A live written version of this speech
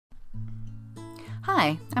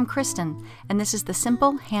Hi, I'm Kristen, and this is the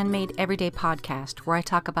Simple Handmade Everyday podcast where I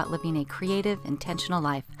talk about living a creative, intentional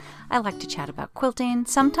life. I like to chat about quilting,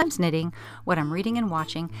 sometimes knitting, what I'm reading and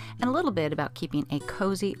watching, and a little bit about keeping a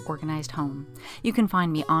cozy, organized home. You can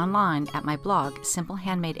find me online at my blog, Simple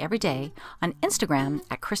Handmade Everyday, on Instagram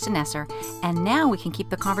at Kristen Esser, and now we can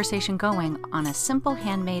keep the conversation going on a Simple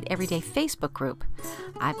Handmade Everyday Facebook group.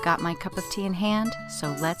 I've got my cup of tea in hand,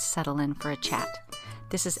 so let's settle in for a chat.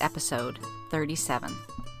 This is episode 37.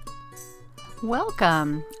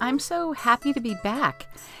 Welcome! I'm so happy to be back.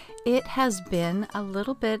 It has been a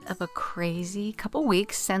little bit of a crazy couple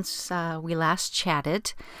weeks since we last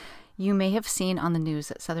chatted. You may have seen on the news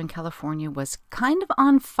that Southern California was kind of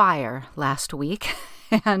on fire last week.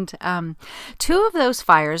 And two of those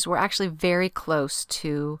fires were actually very close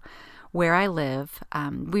to where I live.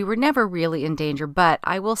 We were never really in danger, but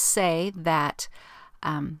I will say that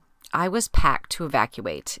I was packed to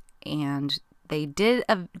evacuate, and they did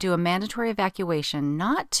do a mandatory evacuation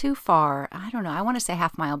not too far. I don't know. I want to say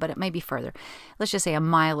half mile, but it may be further. Let's just say a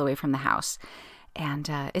mile away from the house. And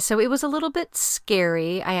so it was a little bit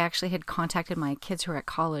scary. I actually had contacted my kids who are at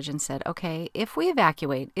college and said, okay, if we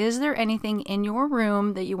evacuate, is there anything in your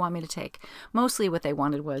room that you want me to take? Mostly what they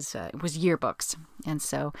wanted was yearbooks. And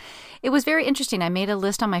so it was very interesting. I made a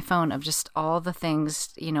list on my phone of just all the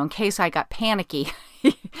things, in case I got panicky,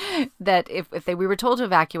 that if we were told to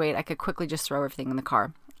evacuate, I could quickly just throw everything in the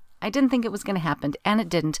car. I didn't think it was going to happen, and it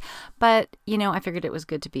didn't. But, I figured it was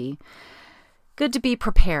good to be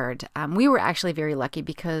prepared. We were actually very lucky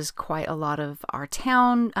because quite a lot of our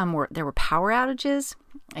town, there were power outages,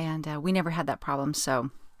 and we never had that problem. So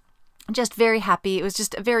just very happy. It was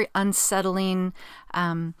just a very unsettling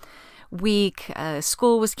week.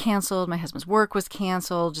 School was canceled. My husband's work was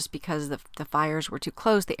canceled just because the fires were too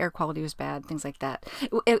close. The air quality was bad, things like that.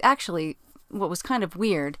 Actually, what was kind of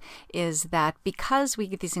weird is that because we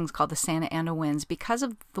get these things called the Santa Ana winds, because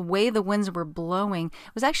of the way the winds were blowing,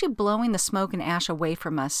 it was actually blowing the smoke and ash away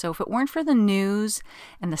from us. So if it weren't for the news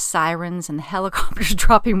and the sirens and the helicopters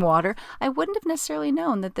dropping water, I wouldn't have necessarily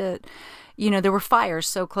known that there were fires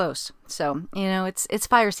so close. So, it's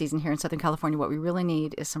fire season here in Southern California. What we really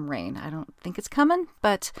need is some rain. I don't think it's coming,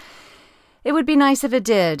 but it would be nice if it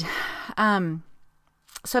did. So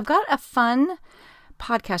I've got a fun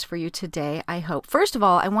podcast for you today, I hope. First of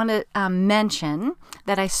all, I want to mention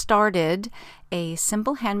that I started a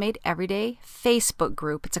Simple Handmade Everyday Facebook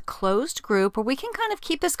group. It's a closed group where we can kind of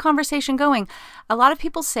keep this conversation going. A lot of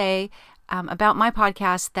people say about my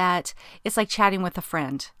podcast that it's like chatting with a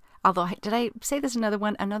friend. Although, did I say this another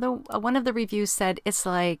one? One of the reviews said it's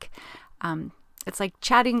like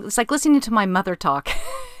chatting, it's like listening to my mother talk.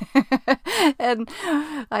 And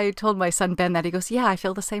I told my son Ben that. He goes, yeah, I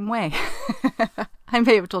feel the same way. I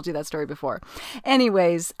may have told you that story before.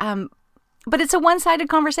 Anyways, but it's a one-sided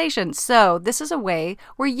conversation. So this is a way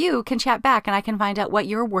where you can chat back and I can find out what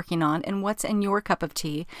you're working on and what's in your cup of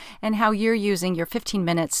tea and how you're using your 15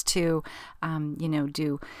 minutes to,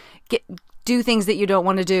 do things that you don't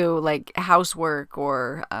want to do, like housework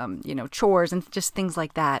or, chores and just things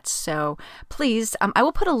like that. So please, I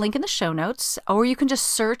will put a link in the show notes, or you can just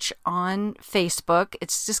search on Facebook.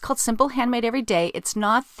 It's just called Simple Handmade Every Day. It's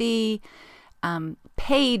not the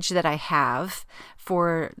page that I have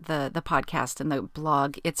for the podcast and the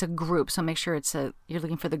blog. It's a group. So make sure you're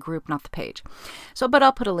looking for the group, not the page. but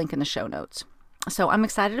I'll put a link in the show notes. So I'm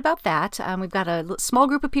excited about that. We've got a small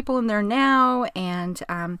group of people in there now, and,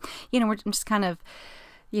 we're just kind of,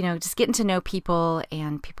 just getting to know people,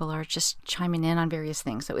 and people are just chiming in on various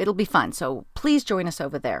things. So it'll be fun. So please join us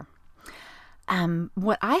over there.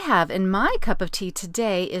 What I have in my cup of tea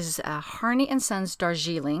today is Harney & Sons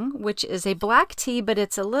Darjeeling, which is a black tea, but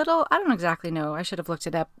it's a little, I don't exactly know, I should have looked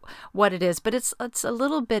it up what it is, but it's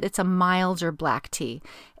a milder black tea.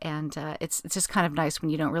 And it's just kind of nice when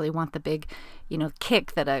you don't really want the big,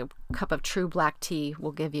 kick that a cup of true black tea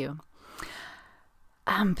will give you.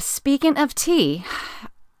 Speaking of tea,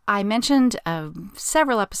 I mentioned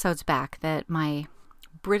several episodes back that my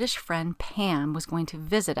British friend Pam was going to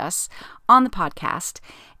visit us on the podcast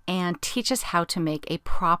and teach us how to make a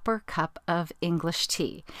proper cup of English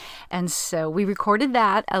tea. And so we recorded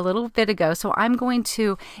that a little bit ago, so I'm going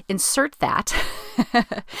to insert that.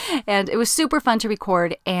 And it was super fun to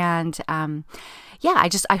record, and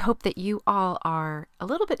I hope that you all are a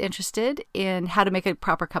little bit interested in how to make a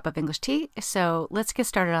proper cup of English tea. So let's get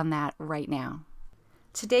started on that right now.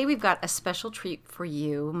 Today we've got a special treat for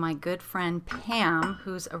you. My good friend Pam,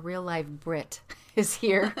 who's a real-life Brit, is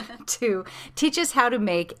here to teach us how to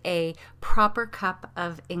make a proper cup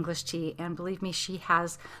of English tea. And believe me, she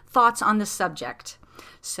has thoughts on the subject.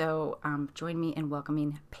 So join me in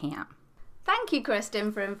welcoming Pam. Thank Thank you,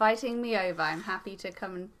 Kristen, for inviting me over. I'm happy to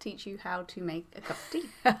come and teach you how to make a cup of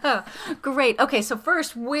tea. Great. Okay, so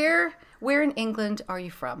first, where in England are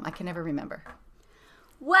you from? I can never remember.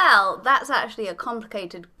 Well, that's actually a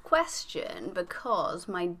complicated question because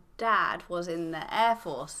my dad was in the Air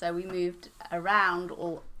Force, so we moved around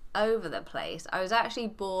all over the place. I was actually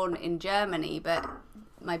born in Germany, but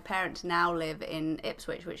my parents now live in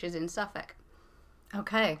Ipswich, which is in Suffolk.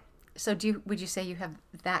 Okay. So would you say you have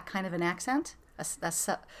that kind of an accent? A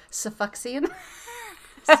Suffolkian?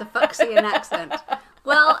 Suffolkian accent.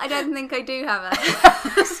 Well, I don't think I do have a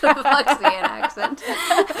Suffolkian accent.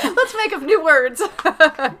 Let's make up new words.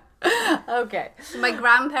 Okay. My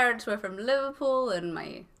grandparents were from Liverpool and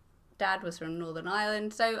my dad was from Northern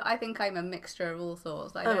Ireland, so I think I'm a mixture of all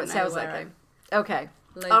sorts. I don't know sounds where like I'm okay.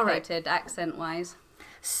 located accent-wise.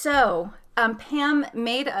 So, Pam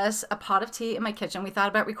made us a pot of tea in my kitchen. We thought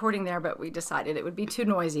about recording there, but we decided it would be too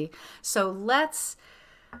noisy. So let's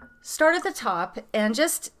start at the top and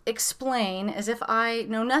just explain, as if I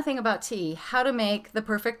know nothing about tea, how to make the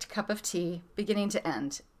perfect cup of tea beginning to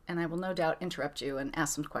end. And I will no doubt interrupt you and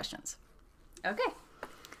ask some questions. Okay.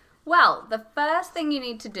 Well, the first thing you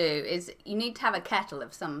need to do is you need to have a kettle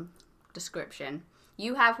of some description.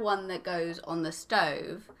 You have one that goes on the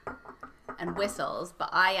stove and whistles, but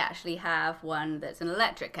I actually have one that's an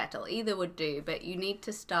electric kettle. Either would do, but you need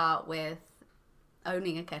to start with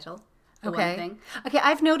owning a kettle. One thing. Okay,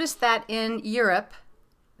 I've noticed that in Europe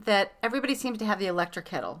that everybody seems to have the electric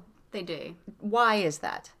kettle. They do. Why is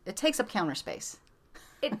that? It takes up counter space.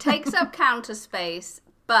 It takes up counter space,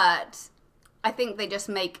 but I think they just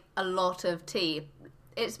make a lot of tea.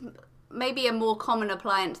 It's maybe a more common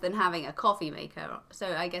appliance than having a coffee maker,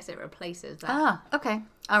 so I guess it replaces that. Ah, okay.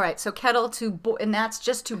 All right, so kettle and that's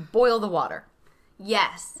just to boil the water.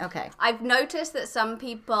 Yes. Okay. I've noticed that some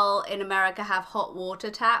people in America have hot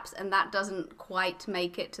water taps, and that doesn't quite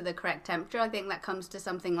make it to the correct temperature. I think that comes to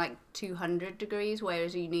something like 200 degrees,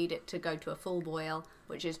 whereas you need it to go to a full boil,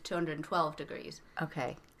 which is 212 degrees.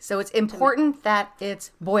 Okay. So it's important that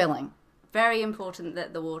it's boiling. Very important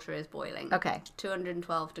that the water is boiling. Okay.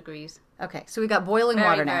 212 degrees. Okay, so we got boiling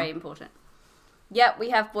water now. Very important. Yep,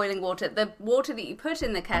 we have boiling water. The water that you put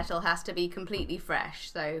in the kettle has to be completely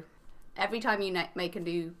fresh. So every time you make a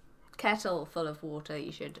new kettle full of water,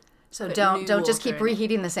 you should. So don't just keep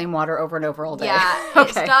reheating the same water over and over all day. Yeah,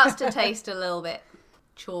 okay. It starts to taste a little bit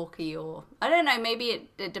chalky, or I don't know. Maybe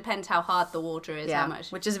it depends how hard the water is. Yeah, how much,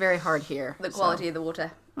 which is very hard here. The quality of the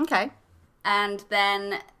water. Okay. And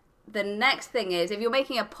then the next thing is, if you're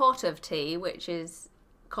making a pot of tea, which is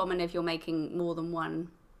common if you're making more than one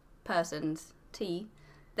person's tea,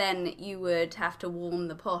 then you would have to warm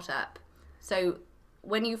the pot up. So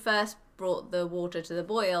when you first brought the water to the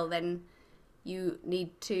boil, then you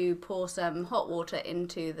need to pour some hot water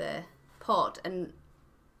into the pot and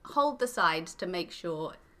hold the sides to make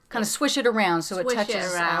sure. Kind of swish it around so it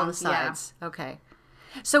touches all the sides. Yeah. Okay.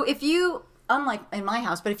 So if you, unlike in my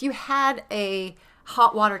house, but if you had a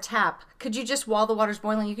hot water tap, could you just, while the water's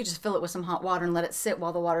boiling, you could just fill it with some hot water and let it sit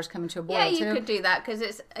while the water's coming to a boil? Yeah, you could do that, because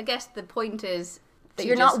it's, I guess the point is that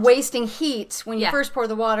you're not wasting heat when you first pour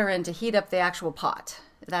the water in to heat up the actual pot.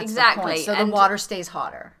 That's exactly. The point. So the water stays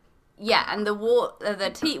hotter. Yeah, and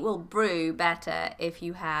the tea will brew better if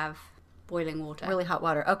you have boiling water. Really hot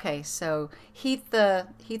water. Okay, so heat the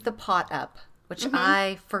pot up, which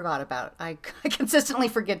I forgot about. I consistently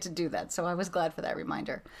forget to do that, so I was glad for that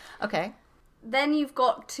reminder. Okay. Then you've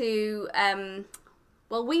got to,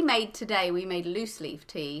 we made loose leaf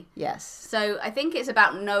tea. Yes. So I think it's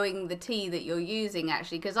about knowing the tea that you're using,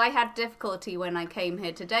 actually, because I had difficulty when I came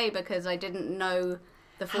here today because I didn't know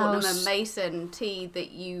the Fortnum and Mason tea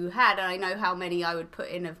that you had, and I know how many I would put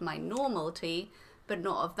in of my normal tea, but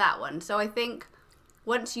not of that one. So I think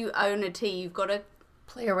once you own a tea, you've got to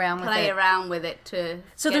play around with it to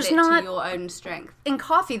get it to your own strength. In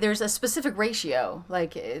coffee, there's a specific ratio,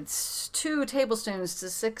 like it's 2 tablespoons to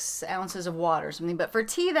 6 ounces of water or something. But for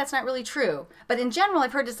tea, that's not really true. But in general,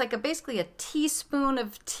 I've heard it's like basically a teaspoon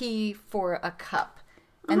of tea for a cup,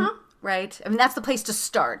 and right? I mean, that's the place to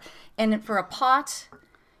start. And for a pot,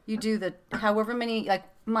 you do the however many. Like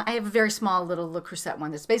I have a very small little Le Creuset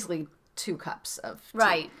one that's basically 2 cups of tea.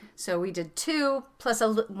 Right. So we did 2 plus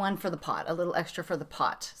one for the pot, a little extra for the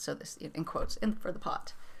pot. So this in quotes for the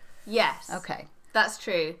pot. Yes. Okay. That's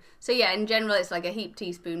true. So yeah, in general, it's like a heaped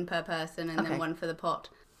teaspoon per person, and then one for the pot.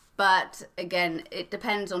 But again, it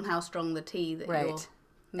depends on how strong the tea that you're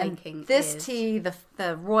making. And this tea,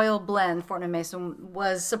 the Royal Blend Fortnum Mason,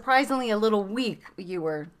 was surprisingly a little weak. You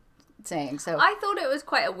were saying so. I thought it was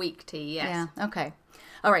quite a weak tea. Yes. Yeah. Okay.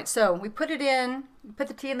 All right. So we put it in. We put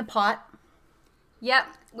the tea in the pot. Yep,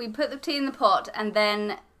 we put the tea in the pot, and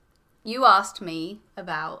then you asked me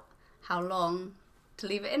about how long to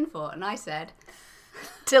leave it in for, and I said...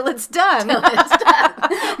 Till it's done. Till it's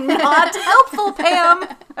done. Not helpful, Pam.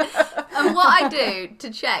 And what I do to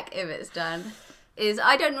check if it's done is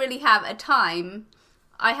I don't really have a time,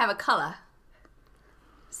 I have a colour.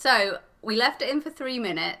 So we left it in for 3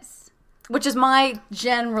 minutes. Which is my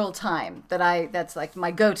general time, that's like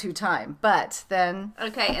my go-to time. But then...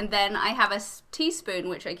 Okay, and then I have a teaspoon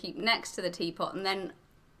which I keep next to the teapot, and then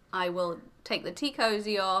I will take the tea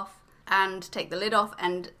cozy off and take the lid off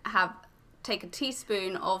and take a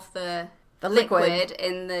teaspoon of the liquid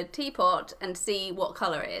in the teapot and see what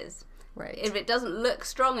colour it is. Right. If it doesn't look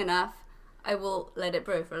strong enough, I will let it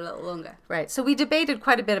brew for a little longer. Right. So we debated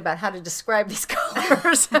quite a bit about how to describe these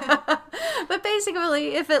colors. But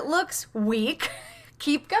basically, if it looks weak,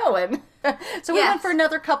 keep going. So we went for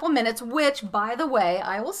another couple minutes, which, by the way,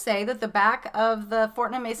 I will say that the back of the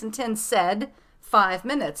Fortnum Mason tin said 5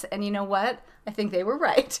 minutes. And you know what? I think they were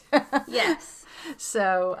right. Yes.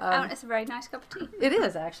 So it's a very nice cup of tea. It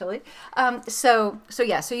is actually. So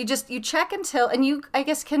you check until, and you, I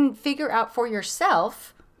guess, can figure out for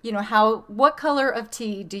yourself, you know, what color of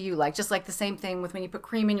tea do you like? Just like the same thing with when you put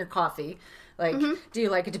cream in your coffee. Like, do you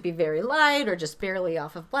like it to be very light or just barely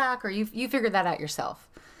off of black? Or you figure that out yourself.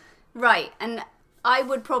 Right. And I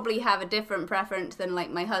would probably have a different preference than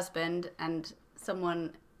like my husband, and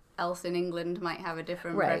someone else in England might have a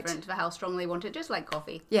different preference for how strong they want it, just like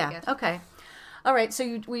coffee. Yeah. Okay. All right.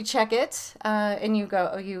 So we check it, and you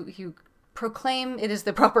go. You proclaim it is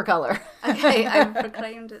the proper color. Okay. I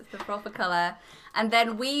proclaimed it's the proper color, and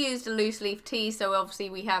then we used a loose leaf tea, so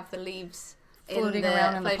obviously we have the leaves floating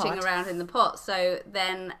around in the pot. So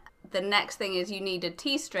then the next thing is you need a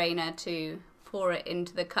tea strainer to pour it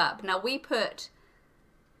into the cup. Now we put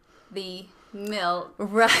the milk,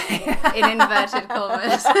 right, in inverted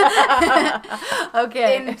commas,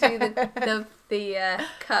 okay, into the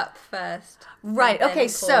cup first. Right. Okay.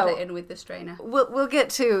 So it in with the strainer. We'll get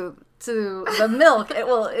to the milk.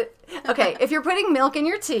 Okay. If you're putting milk in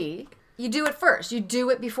your tea, you do it first. You do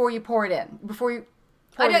it before you pour it in.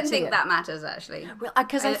 I don't think that matters actually.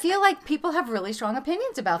 Because I feel like people have really strong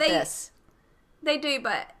opinions about this. They do,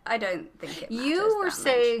 but I don't think it matters. You were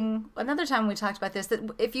saying another time we talked about this, that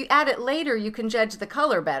if you add it later, you can judge the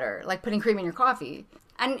color better, like putting cream in your coffee.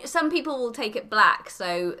 And some people will take it black,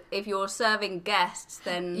 so if you're serving guests,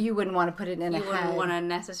 then... You wouldn't want to put it in a head. You wouldn't want to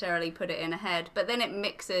necessarily put it in a head, but then it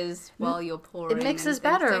mixes while you're pouring. It mixes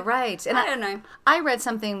better, so, right. And I don't know. I read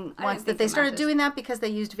something once that they started doing that because they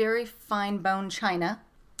used very fine bone china.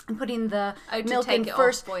 And putting the milk in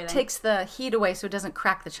first takes the heat away so it doesn't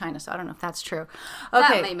crack the china. So I don't know if that's true.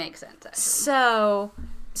 Okay. That may make sense, actually.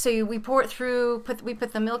 So we pour it through, we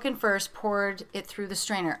put the milk in first, poured it through the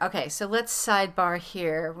strainer. Okay, so let's sidebar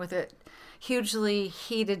here with a hugely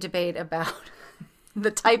heated debate about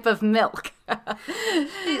the type of milk.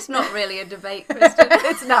 It's not really a debate, Kristen.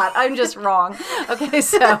 It's not. I'm just wrong. Okay,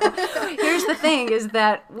 so here's the thing is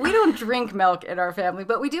that we don't drink milk in our family,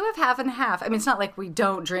 but we do have half and half. I mean, it's not like we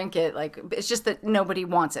don't drink it. Like, it's just that nobody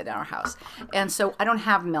wants it in our house. And so I don't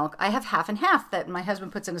have milk. I have half and half that my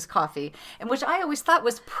husband puts in his coffee, and which I always thought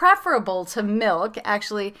was preferable to milk.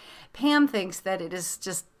 Actually, Pam thinks that it is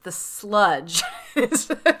just the sludge is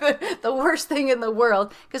the worst thing in the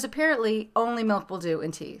world, because apparently only milk will do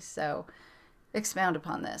in tea. So expound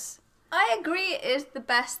upon this. I agree it is the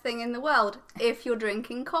best thing in the world if you're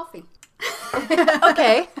drinking coffee.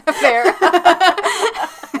 Okay, fair.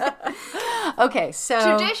 Okay,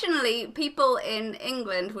 so... Traditionally, people in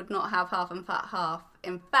England would not have half and half.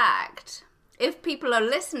 In fact, if people are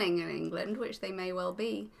listening in England, which they may well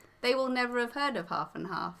be, they will never have heard of half and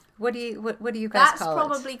half. What do you guys call it? That's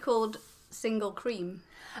probably called single cream.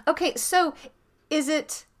 Okay, so is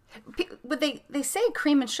it... But they say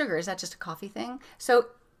cream and sugar. Is that just a coffee thing? So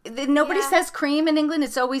nobody says cream in England.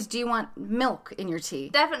 It's always, do you want milk in your tea?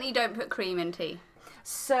 Definitely don't put cream in tea.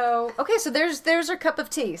 So, okay, so there's our cup of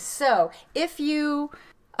tea. So if you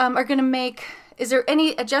are going to make... Is there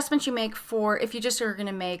any adjustments you make for if you just are going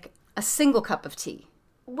to make a single cup of tea?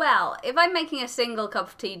 Well, if I'm making a single cup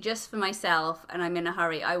of tea just for myself and I'm in a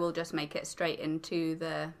hurry, I will just make it straight into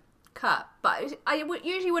the cup. But I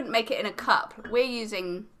usually wouldn't make it in a cup. We're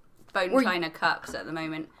using bone china cups at the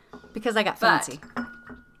moment. Because I got fancy. But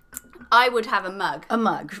I would have a mug. A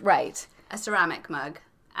mug, right. A ceramic mug.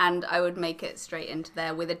 And I would make it straight into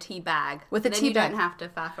there with a tea bag. With a tea bag. Then you don't have to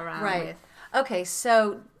faff around with. Okay,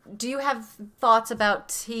 so do you have thoughts about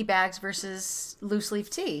tea bags versus loose leaf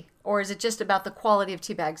tea? Or is it just about the quality of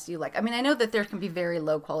tea bags you like? I mean, I know that there can be very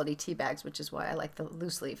low quality tea bags, which is why I like the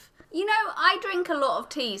loose leaf. You know, I drink a lot of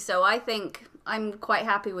tea, so I think I'm quite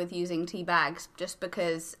happy with using tea bags just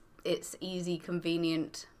because it's easy,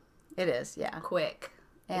 convenient, It is, yeah. quick,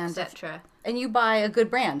 And etc. And you buy a good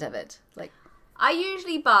brand of it. Like, I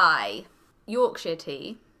usually buy Yorkshire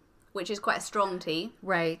tea, which is quite a strong tea,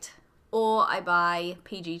 right. or I buy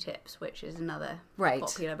PG Tips, which is another Right.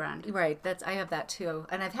 popular brand. Right. I have that too.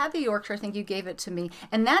 And I've had the Yorkshire, I think you gave it to me.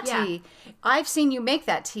 And that Yeah. tea, I've seen you make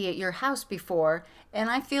that tea at your house before, and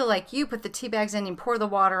I feel like you put the tea bags in, you pour the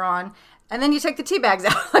water on, and then you take the tea bags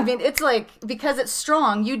out. I mean, it's like, because it's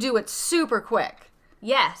strong, you do it super quick.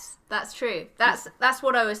 Yes, that's true. That's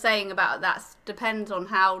what I was saying about that depends on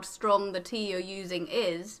how strong the tea you're using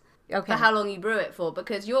is Okay. for how long you brew it for.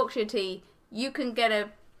 Because Yorkshire tea, you can get a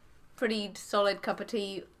pretty solid cup of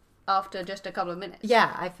tea after just a couple of minutes.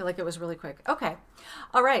 Yeah, I feel like it was really quick. Okay.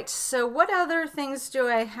 All right. So what other things do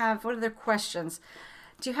I have? What other questions?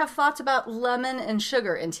 Do you have thoughts about lemon and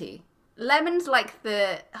sugar in tea? Lemon's like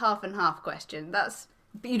the half and half question.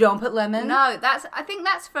 You don't put lemon? No, I think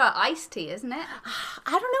that's for iced tea, isn't it?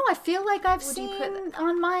 I don't know. I feel like I've Would you seen put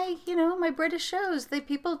on my, my British shows,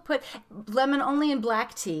 people put lemon only in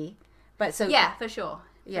black tea. But so Yeah, for sure.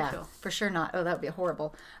 yeah, for sure not. Oh, that would be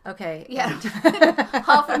horrible. Okay. Yeah,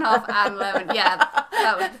 half and half and lemon. Yeah,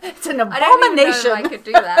 that would. It's an I don't even know abomination. if I could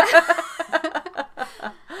do that.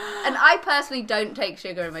 And I personally don't take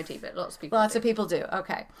sugar in my tea, but lots of people Lots do. of people do.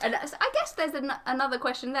 Okay. And I guess there's another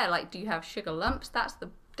question there. Like, do you have sugar lumps? That's the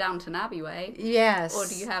Downton Abbey way. Yes. Or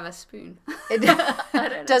do you have a spoon? I don't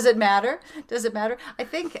know. Does it matter? Does it matter? I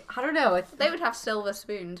think, I don't know. They would have silver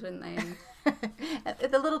spoons, wouldn't they?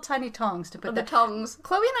 The little tiny tongs to put The tongs.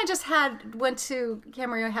 Chloe and I just went to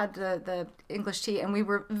Camarillo, had the English tea, and we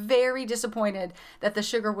were very disappointed that the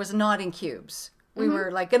sugar was not in cubes. We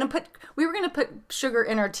were like gonna put sugar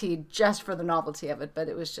in our tea just for the novelty of it, but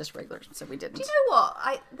it was just regular, so we didn't. Do you know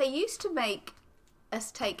what? They used to make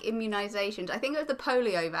us take immunisations. I think it was the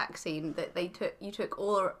polio vaccine that you took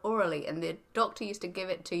orally, and the doctor used to give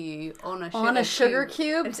it to you on a sugar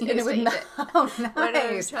cube, and and you it would used to eat Oh, when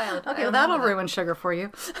I was nice. a child. Okay, I well, that'll remember that. ruin sugar for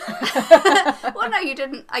you. Well, no, you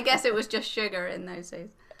didn't. I guess it was just sugar in those days.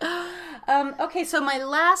 Okay, so my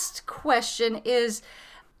last question is,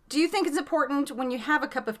 do you think it's important when you have a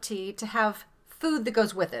cup of tea to have food that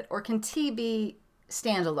goes with it, or can tea be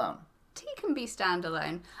standalone? Tea can be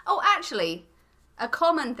standalone. Oh, actually, a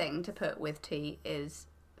common thing to put with tea is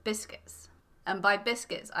biscuits. And by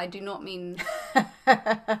biscuits, I do not mean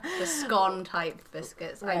the scone type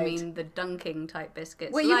biscuits. Right. I mean the dunking type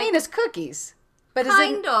biscuits. What you mean is cookies, but is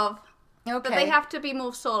kind of. it okay? But they have to be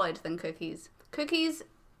more solid than cookies. Cookies,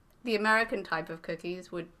 the American type of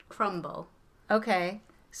cookies, would crumble. Okay,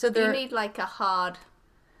 so You they're need like a hard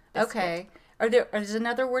biscuit. okay. Is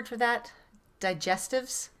another word for that?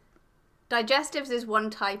 Digestives. Digestives is one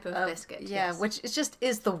type of biscuit. Yeah, yes. which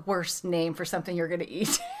is the worst name for something you're going to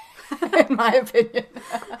eat, in my opinion.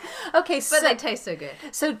 Okay, But so they taste so good.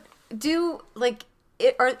 So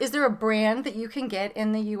is there a brand that you can get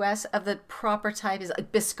in the U.S. of the proper type? Is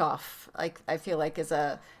like Biscoff? Like, I feel like is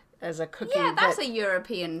a cookie. Yeah, that's a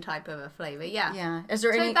European type of a flavour. Yeah. Yeah. Is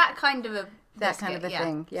there So any that kind of a that kind of a biscuit,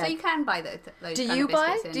 thing? Yeah. So you can buy those. do kind you of buy?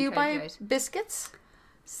 biscuits in Do you Trader buy Joe's. biscuits?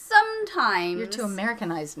 Sometimes. You're too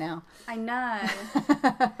Americanized now. I know.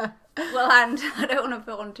 Well, and I don't want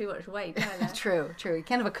to put on too much weight either. True. You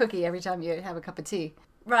can't have a cookie every time you have a cup of tea.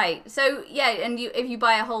 Right. So yeah, and if you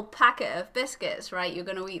buy a whole packet of biscuits, right, you're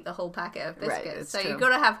going to eat the whole packet of Right, biscuits. it's So true. you've got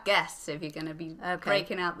to have guests if you're going to be Okay.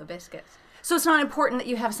 breaking out the biscuits. So it's not important that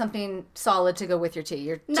you have something solid to go with your tea.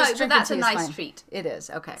 You're No, just but drinking that's a tea is nice fine. treat. It is.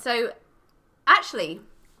 Okay. So actually,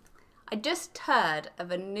 I just heard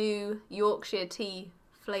of a new Yorkshire tea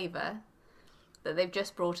flavour that they've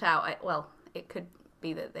just brought out. Well, it could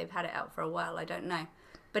be that they've had it out for a while. I don't know.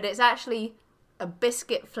 But it's actually a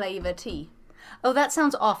biscuit flavour tea. Oh, that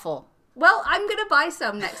sounds awful. Well, I'm going to buy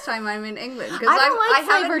some next time I'm in England because I don't I like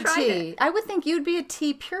haven't flavored tried tea. it. I would think you'd be a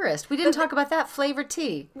tea purist. We didn't talk about that flavored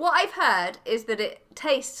tea. What I've heard is that it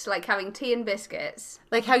tastes like having tea and biscuits.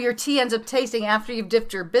 Like how your tea ends up tasting after you've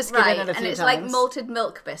dipped your biscuit Right, in it a and few it's times. like malted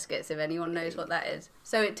milk biscuits, if anyone knows what that is.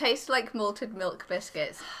 So it tastes like malted milk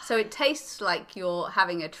biscuits. So it tastes like you're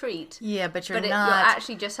having a treat, Yeah, but you're but not. you're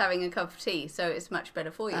actually just having a cup of tea, so it's much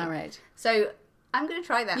better for you. All right. So I'm going to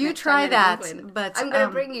try that. You next try time I'm in that, England. but, I'm going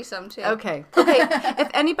to bring you some too. Okay. If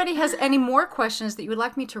anybody has any more questions that you would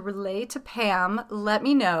like me to relay to Pam, let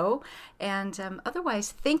me know. And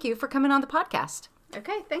otherwise, thank you for coming on the podcast.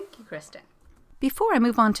 Okay, thank you, Kristen. Before I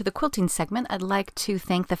move on to the quilting segment, I'd like to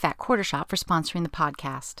thank the Fat Quarter Shop for sponsoring the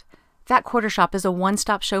podcast. Fat Quarter Shop is a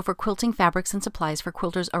one-stop show for quilting fabrics and supplies for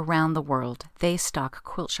quilters around the world. They stock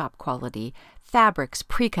quilt shop quality fabrics,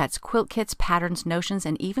 pre-cuts, quilt kits, patterns, notions,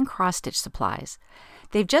 and even cross-stitch supplies.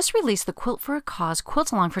 They've just released the Quilt for a Cause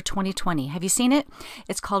Quilt-Along for 2020. Have you seen it?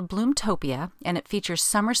 It's called Bloomtopia, and it features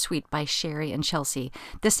Summer Sweet by Sherry and Chelsea.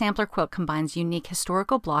 This sampler quilt combines unique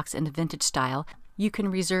historical blocks into vintage style. You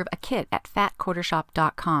can reserve a kit at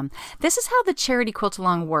fatquartershop.com. This is how the charity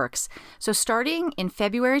quilt-along works. So starting in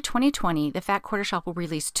February 2020, the Fat Quarter Shop will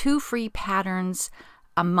release 2 free patterns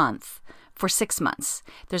a month for 6 months.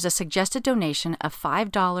 There's a suggested donation of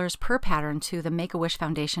 $5 per pattern to the Make-A-Wish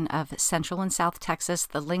Foundation of Central and South Texas.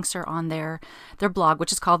 The links are on their blog,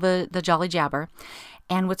 which is called the Jolly Jabber.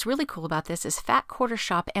 And what's really cool about this is Fat Quarter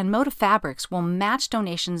Shop and Moda Fabrics will match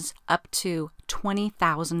donations up to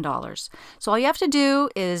 $20,000. So all you have to do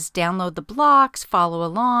is download the blocks, follow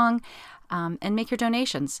along, and make your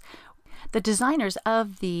donations. The designers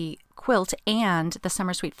of the quilt and the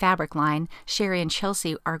Summer Sweet fabric line, Sherry and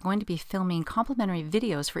Chelsea, are going to be filming complimentary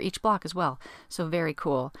videos for each block as well. So very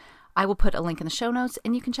cool. I will put a link in the show notes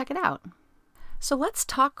and you can check it out. So let's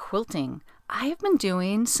talk quilting. I have been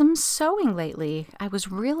doing some sewing lately. I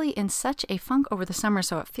was really in such a funk over the summer,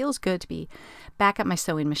 so it feels good to be back at my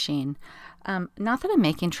sewing machine. Not that I'm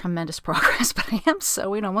making tremendous progress, but I am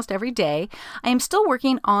sewing almost every day. I am still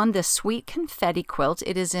working on this Sweet Confetti quilt.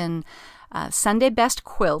 It is in Sunday Best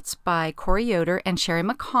Quilts by Corey Yoder and Sherry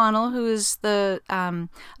McConnell, who is the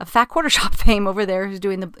of Fat Quarter Shop fame over there,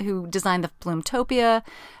 who designed the Bloomtopia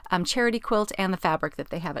charity quilt and the fabric that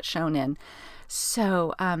they have it shown in.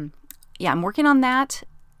 So yeah, I'm working on that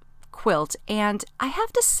quilt, and I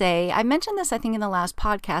have to say, I mentioned this I think in the last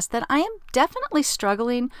podcast, that I am definitely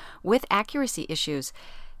struggling with accuracy issues.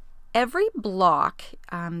 Every block,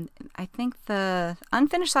 I think the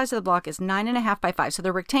unfinished size of the block is 9.5 by 5. So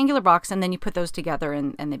they're rectangular blocks, and then you put those together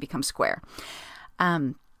and they become square.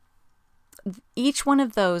 Each one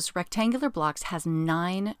of those rectangular blocks has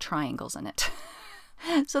 9 triangles in it.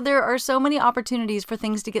 So there are so many opportunities for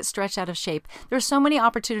things to get stretched out of shape. There are so many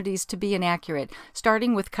opportunities to be inaccurate,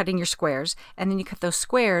 starting with cutting your squares, and then you cut those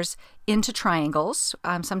squares into triangles,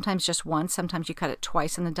 sometimes just once, sometimes you cut it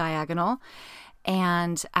twice in the diagonal.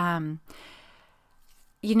 And,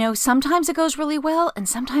 you know, sometimes it goes really well and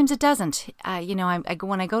sometimes it doesn't. You know,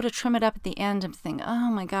 when I go to trim it up at the end, I'm thinking,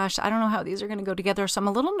 oh my gosh, I don't know how these are going to go together. So I'm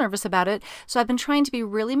a little nervous about it. So I've been trying to be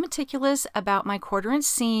really meticulous about my 1/4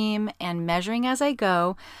 seam and measuring as I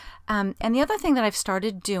go. And the other thing that I've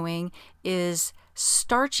started doing is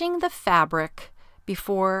starching the fabric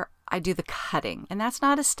before I do the cutting. And that's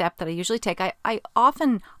not a step that I usually take. I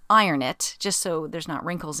often iron it just so there's not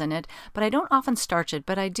wrinkles in it, but I don't often starch it.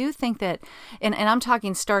 But I do think that, and I'm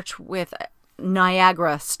talking starch with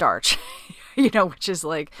Niagara starch, you know, which is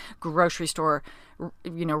like grocery store,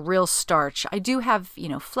 you know, real starch. I do have, you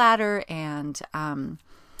know, flatter and,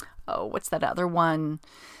 oh, what's that other one?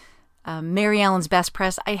 Mary Ellen's Best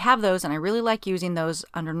Press. I have those and I really like using those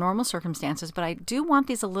under normal circumstances, but I do want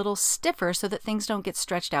these a little stiffer so that things don't get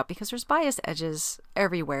stretched out because there's bias edges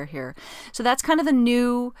everywhere here. So that's kind of the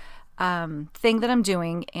new thing that I'm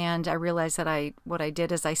doing, and I realized that what I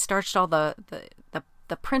did is I starched all the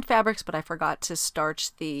print fabrics, but I forgot to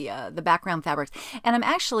starch the background fabrics. And I'm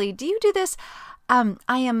actually, do you do this? I'm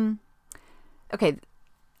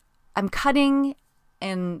cutting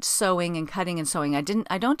and sewing and cutting and sewing. I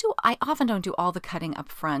often don't do all the cutting up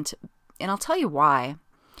front, and I'll tell you why.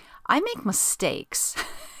 I make mistakes.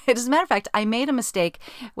 As a matter of fact, I made a mistake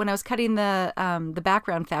when I was cutting the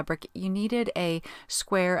background fabric. You needed a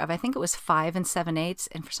square of, I think it was 5 7/8,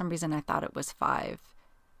 and for some reason I thought it was 5.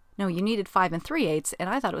 No, you needed 5 3/8, and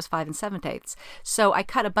I thought it was 5 7/8. So I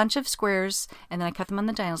cut a bunch of squares, and then I cut them on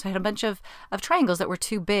the diagonals. So I had a bunch of triangles that were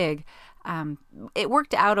too big. It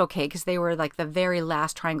worked out okay because they were like the very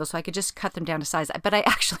last triangle, so I could just cut them down to size. But I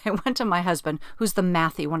went to my husband, who's the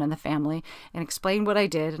mathy one in the family, and explained what I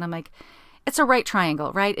did. And I'm like, it's a right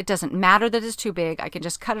triangle, right? It doesn't matter that it's too big. I can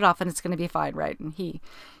just cut it off and it's going to be fine, right? And he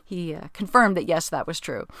confirmed that, yes, that was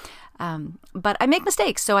true. But I make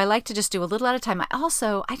mistakes, so I like to just do a little at a time.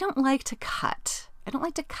 I don't like to cut. I don't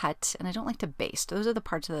like to cut, and I don't like to baste. Those are the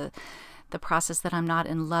parts of the process that I'm not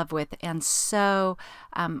in love with. And so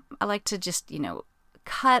I like to just, you know,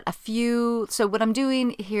 cut a few. So what I'm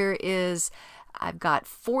doing here is I've got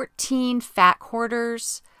 14 fat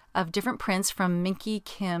quarters of different prints from Minky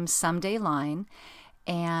Kim's Someday line.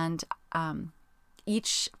 And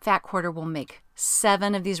each fat quarter will make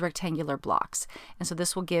 7 of these rectangular blocks. And so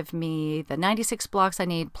this will give me the 96 blocks I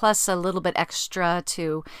need, plus a little bit extra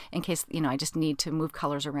in case, you know, I just need to move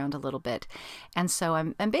colors around a little bit. And so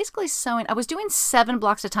I'm basically sewing. I was doing 7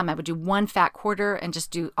 blocks at a time. I would do 1 fat quarter and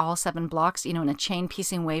just do all 7 blocks, you know, in a chain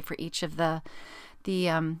piecing way for each of the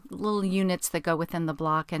little units that go within the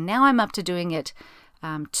block. And now I'm up to doing it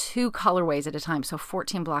 2 colorways at a time, so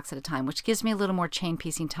 14 blocks at a time, which gives me a little more chain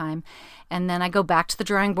piecing time. And then I go back to the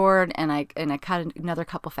drawing board and I cut another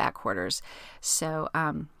couple fat quarters. So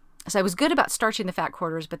I was good about starching the fat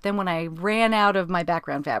quarters, but then when I ran out of my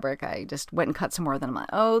background fabric, I just went and cut some more. Then I'm like,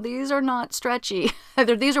 oh, these are not stretchy.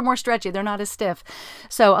 These are more stretchy. They're not as stiff.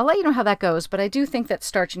 So I'll let you know how that goes, but I do think that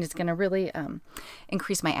starching is going to really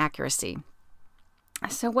increase my accuracy.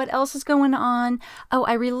 So what else is going on? Oh,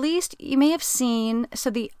 I released, you may have seen,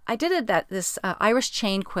 I did this Irish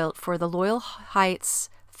chain quilt for the Loyal Heights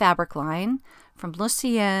fabric line from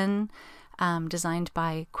Lucienne, designed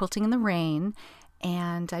by Quilting in the Rain.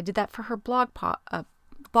 And I did that for her blog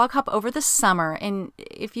hop over the summer. And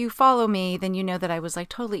if you follow me, then you know that I was like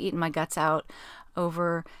totally eating my guts out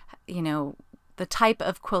over, the type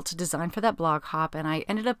of quilt to design for that blog hop. And I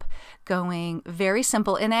ended up going very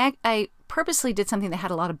simple. And I purposely did something that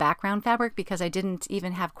had a lot of background fabric because I didn't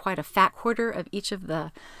even have quite a fat quarter of each of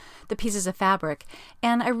the pieces of fabric.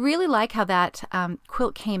 And I really like how that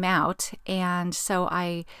quilt came out. And so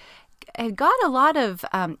I got a lot of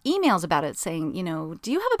emails about it saying,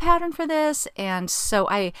 do you have a pattern for this? And so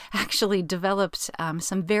I actually developed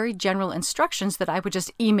some very general instructions that I would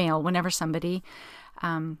just email whenever somebody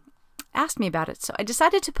asked me about it. So I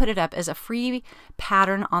decided to put it up as a free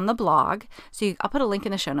pattern on the blog. So I'll put a link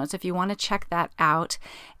in the show notes if you want to check that out.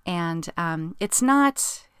 And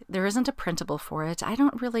there isn't a printable for it. I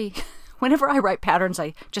don't really... Whenever I write patterns,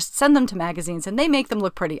 I just send them to magazines and they make them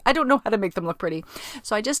look pretty. I don't know how to make them look pretty.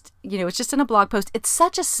 So I just, it's just in a blog post. It's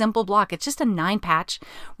such a simple block. It's just a 9 patch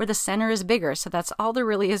where the center is bigger. So that's all there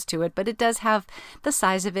really is to it. But it does have the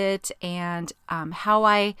size of it and how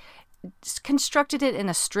I constructed it in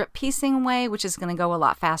a strip piecing way, which is going to go a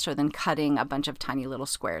lot faster than cutting a bunch of tiny little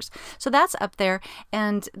squares. So that's up there.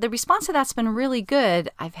 And the response to that's been really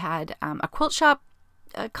good. I've had a quilt shop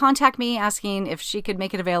contact me asking if she could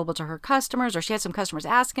make it available to her customers, or she had some customers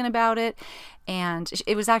asking about it. And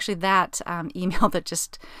it was actually that email that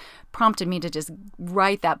just prompted me to just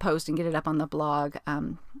write that post and get it up on the blog.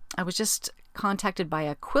 I was just contacted by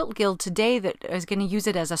a quilt guild today that is going to use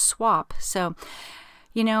it as a swap. So,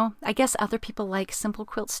 I guess other people like simple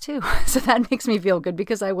quilts too. So that makes me feel good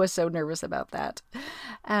because I was so nervous about that.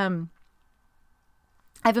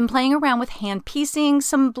 I've been playing around with hand piecing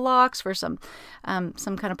some blocks for some kind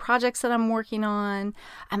of projects that I'm working on.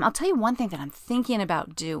 I'll tell you one thing that I'm thinking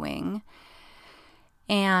about doing,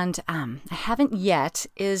 and I haven't yet,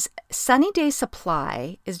 is Sunny Day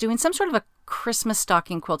Supply is doing some sort of a Christmas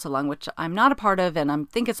stocking quilt along, which I'm not a part of, and I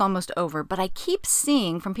think it's almost over. But I keep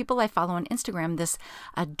seeing from people I follow on Instagram this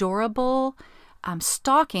adorable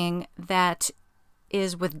stocking that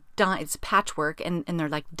is with it's patchwork, and they're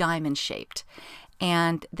like diamond shaped.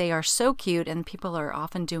 And they are so cute, and people are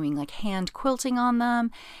often doing like hand quilting on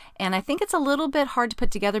them. And I think it's a little bit hard to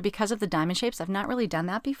put together because of the diamond shapes. I've not really done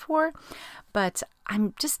that before, but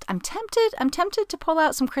I'm tempted. I'm tempted to pull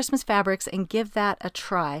out some Christmas fabrics and give that a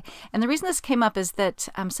try. And the reason this came up is that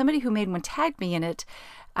somebody who made one tagged me in it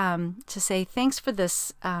to say thanks for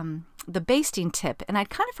this, the basting tip. And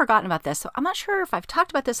I'd kind of forgotten about this. So I'm not sure if I've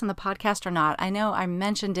talked about this on the podcast or not. I know I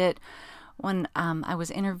mentioned it when I was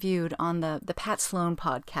interviewed on the Pat Sloan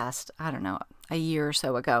podcast, I don't know, a year or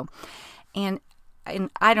so ago. And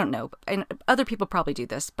I don't know, and other people probably do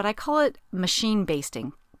this, but I call it machine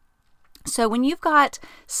basting. So when you've got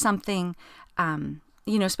something,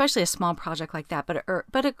 especially a small project like that,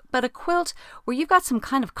 but a quilt where you've got some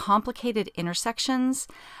kind of complicated intersections,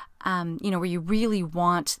 where you really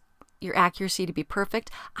want your accuracy to be perfect,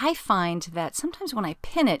 I find that sometimes when I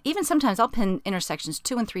pin it, even sometimes I'll pin intersections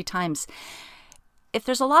 2 and 3 times. If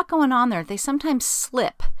there's a lot going on there, they sometimes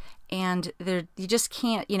slip, and you just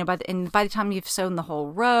can't, by the time you've sewn the whole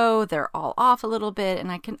row, they're all off a little bit.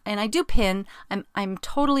 And I do pin. I'm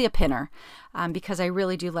totally a pinner, because I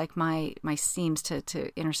really do like my seams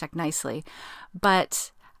to intersect nicely,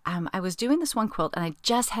 but I was doing this one quilt and I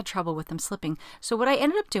just had trouble with them slipping. So what I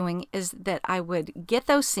ended up doing is that I would get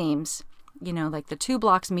those seams, like the 2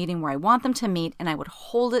 blocks meeting where I want them to meet, and I would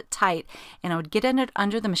hold it tight, and I would get it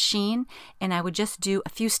under the machine, and I would just do a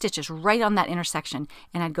few stitches right on that intersection,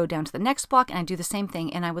 and I'd go down to the next block and I'd do the same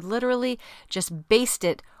thing, and I would literally just baste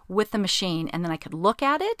it with the machine, and then I could look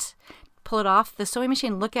at it, pull it off the sewing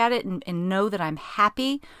machine, look at it, and know that I'm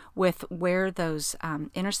happy with where those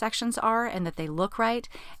intersections are and that they look right.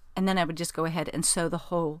 And then I would just go ahead and sew the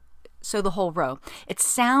whole row. It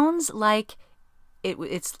sounds like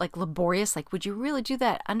it's like laborious. Like, would you really do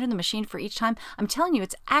that under the machine for each time? I'm telling you,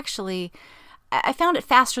 it's actually, I found it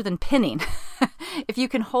faster than pinning. if you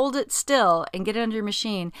can hold it still and get it under your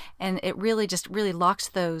machine, and it really just really locks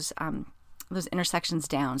those intersections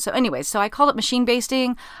down. So anyways, so I call it machine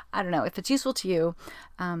basting. I don't know if it's useful to you.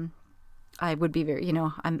 I would be very,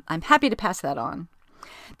 I'm happy to pass that on.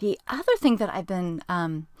 The other thing that I've been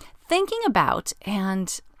thinking about,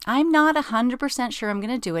 and I'm not 100% sure I'm going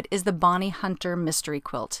to do it, is the Bonnie Hunter mystery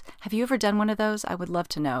quilt. Have you ever done one of those? I would love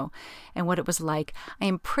to know and what it was like. I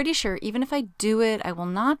am pretty sure even if I do it, I will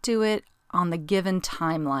not do it on the given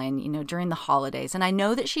timeline, during the holidays. And I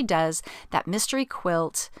know that she does that mystery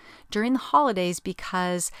quilt during the holidays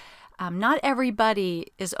because not everybody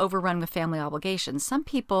is overrun with family obligations. Some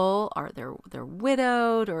people they're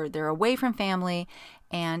widowed or they're away from family,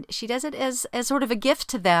 and she does it as sort of a gift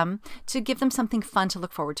to them to give them something fun to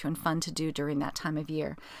look forward to and fun to do during that time of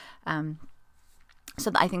year.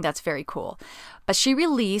 So I think that's very cool. But she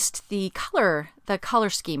released the color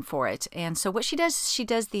scheme for it, and so what she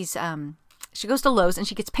does these. She goes to Lowe's and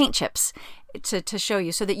she gets paint chips to show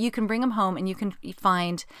you so that you can bring them home and you can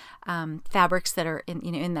find fabrics that are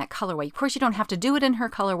in that colorway. Of course, you don't have to do it in her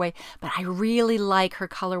colorway, but I really like her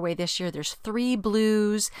colorway this year. There's 3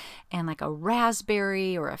 blues and like a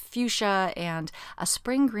raspberry or a fuchsia and a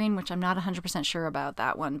spring green, which I'm not 100% sure about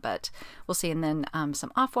that one, but we'll see. And then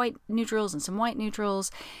some off-white neutrals and some white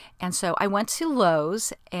neutrals. And so I went to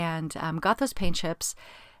Lowe's and got those paint chips,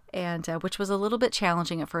 and which was a little bit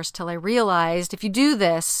challenging at first till I realized if you do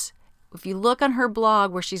this, if you look on her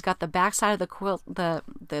blog where she's got the backside of the quilt, the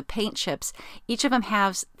paint chips, each of them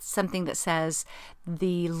has something that says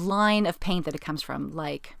the line of paint that it comes from,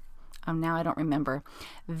 like, now I don't remember,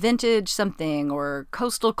 vintage something or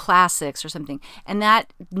coastal classics or something. And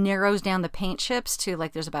that narrows down the paint chips to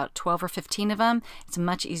like there's about 12 or 15 of them. It's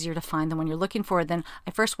much easier to find them when you're looking for it. Then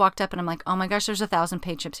I first walked up and I'm like, oh my gosh, there's 1,000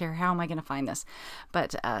 paint chips here. How am I going to find this?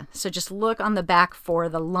 But so just look on the back for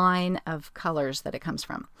the line of colors that it comes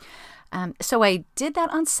from. So I did that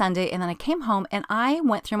on Sunday, and then I came home and I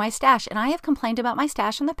went through my stash, and I have complained about my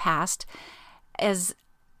stash in the past as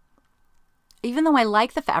even though I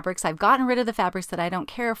like the fabrics, I've gotten rid of the fabrics that I don't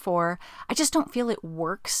care for, I just don't feel it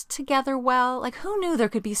works together well. Like, who knew there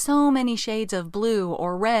could be so many shades of blue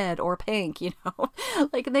or red or pink,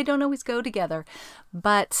 like they don't always go together.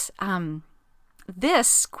 But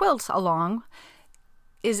this quilt along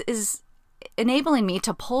is enabling me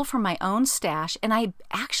to pull from my own stash, and I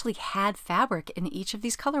actually had fabric in each of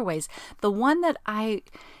these colorways. The one that I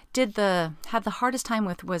had the hardest time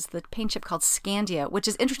with was the paint chip called Scandia, which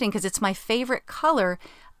is interesting because it's my favorite color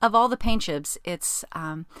of all the paint chips. It's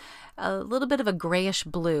a little bit of a grayish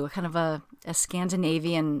blue, kind of a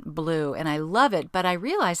Scandinavian blue, and I love it, but I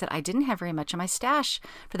realized that I didn't have very much in my stash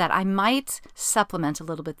for that. I might supplement a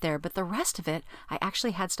little bit there, but the rest of it I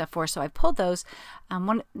actually had stuff for, so I pulled those.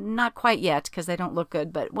 Not quite yet because they don't look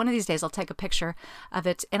good, but one of these days I'll take a picture of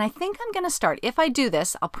it, and I think I'm going to start. If I do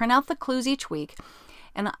this, I'll print out the clues each week.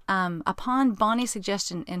 And upon Bonnie's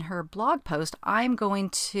suggestion in her blog post, I'm going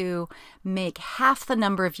to make half the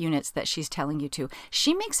number of units that she's telling you to.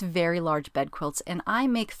 She makes very large bed quilts, and I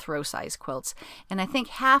make throw size quilts. And I think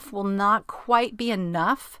half will not quite be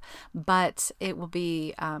enough, but it will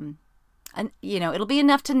be, it'll be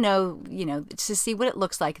enough to know, to see what it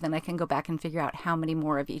looks like. Then I can go back and figure out how many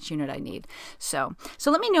more of each unit I need. So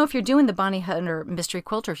let me know if you're doing the Bonnie Hunter mystery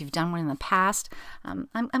quilt or if you've done one in the past. I'm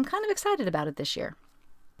kind of excited about it this year.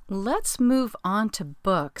 Let's move on to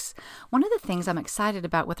books. One of the things I'm excited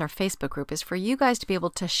about with our Facebook group is for you guys to be able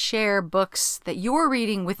to share books that you're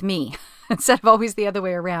reading with me instead of always the other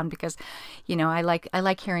way around, because, I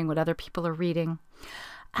like hearing what other people are reading.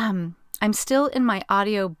 I'm still in my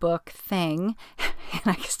audiobook thing,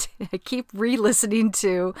 and I keep re-listening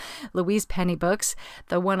to Louise Penny books.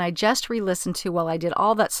 The one I just re-listened to while I did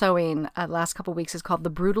all that sewing last couple weeks is called The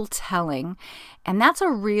Brutal Telling, and that's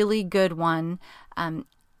a really good one.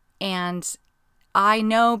 And I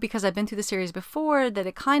know, because I've been through the series before, that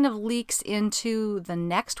it kind of leaks into the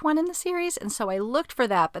next one in the series. And so I looked for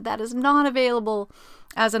that, but that is not available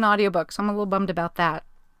as an audiobook. So I'm a little bummed about that.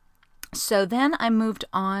 So then I moved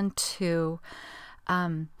on to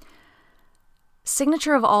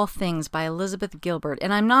Signature of All Things by Elizabeth Gilbert.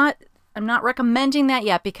 And I'm not recommending that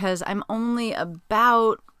yet because I'm only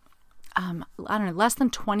about less than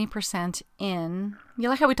 20% in. You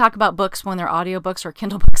like how we talk about books when they're audiobooks or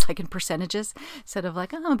Kindle books, like in percentages, instead of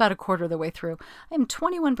like, I'm about a quarter of the way through. I'm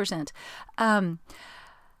 21%. And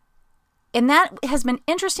that has been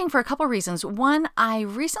interesting for a couple of reasons. One, I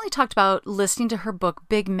recently talked about listening to her book,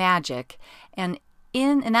 Big Magic, and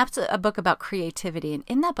and that's a book about creativity. And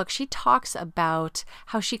in that book, she talks about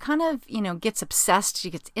how she kind of, gets obsessed. She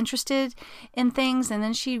gets interested in things, and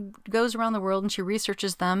then she goes around the world and she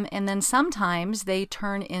researches them. And then sometimes they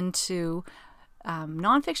turn into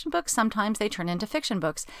nonfiction books. Sometimes they turn into fiction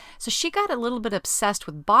books. So she got a little bit obsessed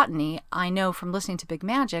with botany, I know from listening to Big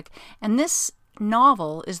Magic. And this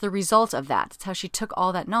novel is the result of that. It's how she took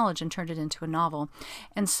all that knowledge and turned it into a novel.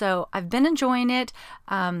 And so I've been enjoying it.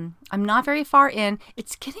 I'm not very far in.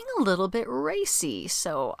 It's getting a little bit racy,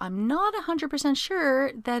 so I'm not 100%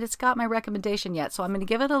 sure that it's got my recommendation yet. So I'm going to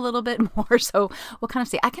give it a little bit more. So we'll kind of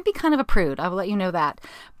see. I can be kind of a prude. I will let you know that.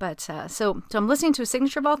 But so I'm listening to A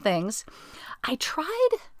Signature of All Things. I tried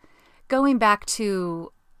going back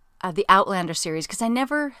to the Outlander series because I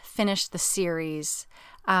never finished the series.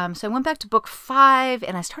 So I went back to book 5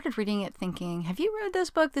 and I started reading it thinking, have you read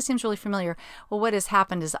this book? This seems really familiar. Well, what has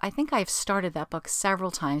happened is I think I've started that book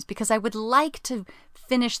several times because I would like to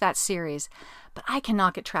finish that series, but I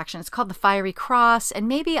cannot get traction. It's called The Fiery Cross, and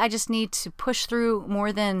maybe I just need to push through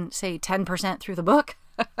more than, say, 10% through the book.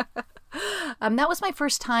 That was my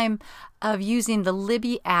first time of using the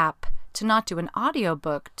Libby app to not do an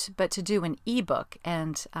audiobook, but to do an ebook.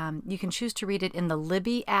 And you can choose to read it in the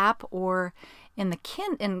Libby app or in the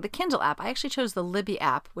Kindle app. I actually chose the Libby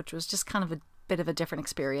app, which was just kind of a bit of a different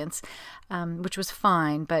experience, which was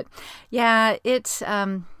fine. But yeah, it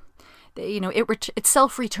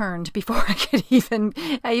self-returned before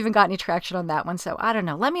I even got any traction on that one. So I don't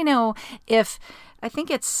know. Let me know if I think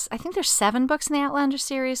there's 7 books in the Outlander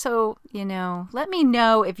series. So, let me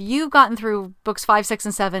know if you've gotten through books 5, 6,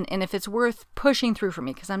 and 7, and if it's worth pushing through for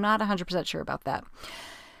me, because I'm not 100% sure about that.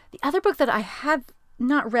 The other book that I have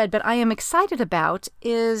not read, but I am excited about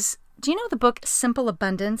is, do you know the book Simple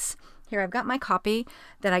Abundance? Here, I've got my copy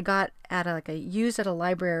that I got at used at a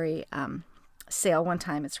library sale one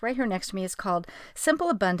time. It's right here next to me. It's called Simple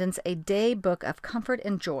Abundance, A Day Book of Comfort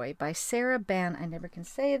and Joy by Sarah Ban. I never can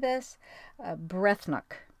say this.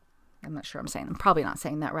 Brethnook. I'm not sure I'm probably not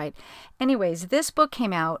saying that right. Anyways, this book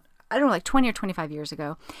came out, I don't know, like 20 or 25 years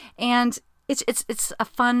ago. And it's a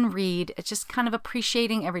fun read. It's just kind of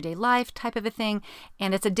appreciating everyday life type of a thing.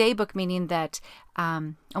 And it's a day book, meaning that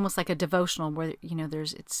almost like a devotional where,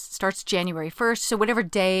 it starts January 1st. So whatever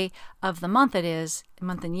day of the month it is,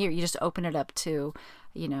 month and year, you just open it up to,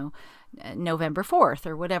 November 4th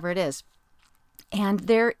or whatever it is. And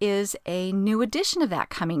there is a new edition of that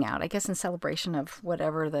coming out, I guess in celebration of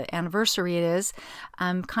whatever the anniversary it is,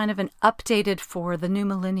 kind of an updated for the new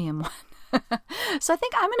millennium one. So I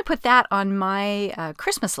think I'm going to put that on my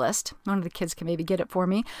Christmas list. One of the kids can maybe get it for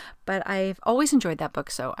me, but I've always enjoyed that book,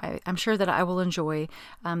 so I'm sure that I will enjoy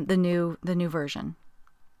the new version.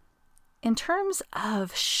 In terms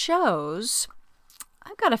of shows,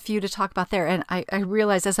 I've got a few to talk about there, and I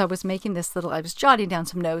realized as I was making I was jotting down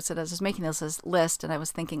some notes, and as I was making this list, and I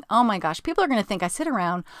was thinking, oh my gosh, people are going to think I sit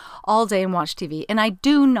around all day and watch TV, and I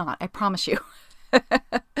do not, I promise you.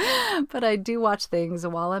 But I do watch things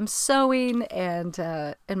while I'm sewing, and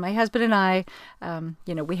my husband and I,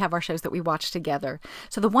 we have our shows that we watch together.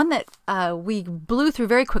 So the one that we blew through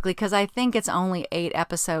very quickly, because I think it's only 8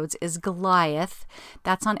 episodes, is Goliath.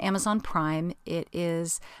 That's on Amazon Prime. It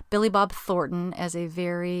is Billy Bob Thornton as a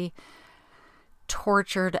very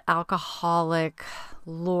tortured alcoholic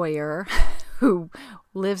lawyer who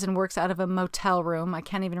lives and works out of a motel room. I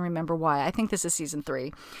can't even remember why. I think this is season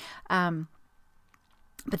 3.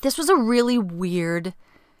 But this was a really weird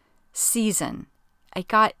season. I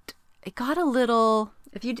got a little.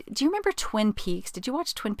 Do you remember Twin Peaks? Did you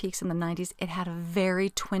watch Twin Peaks in the 90s? It had a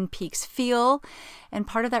very Twin Peaks feel, and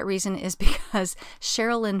part of that reason is because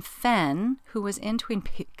Sherilyn Fenn, who was in Twin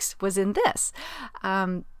Peaks, was in this.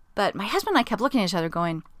 But my husband and I kept looking at each other,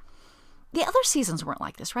 going, the other seasons weren't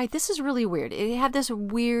like this, right? This is really weird. It had this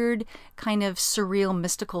weird kind of surreal,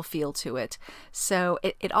 mystical feel to it. So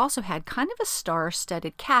it also had kind of a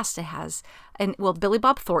star-studded cast. It has, Billy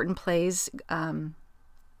Bob Thornton plays, I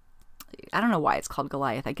don't know why it's called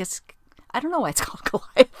Goliath. I don't know why it's called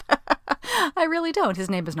Goliath. I really don't. His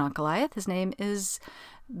name is not Goliath. His name is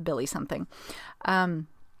Billy something. And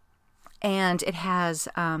it has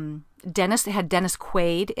Dennis. It had Dennis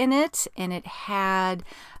Quaid in it, and it had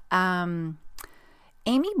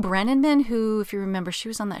Amy Brennanman, who, if you remember, she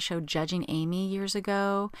was on that show Judging Amy years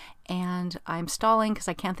ago, and I'm stalling because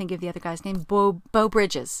I can't think of the other guy's name, Beau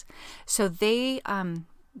Bridges. So they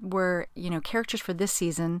were, characters for this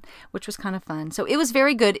season, which was kind of fun. So it was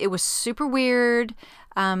very good. It was super weird,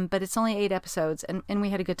 but it's only 8 episodes, and we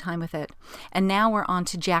had a good time with it. And now we're on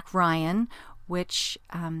to Jack Ryan, which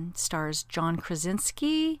stars John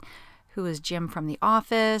Krasinski, who is Jim from The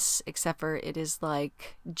Office, except for it is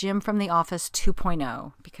like Jim from The Office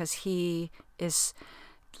 2.0, because he is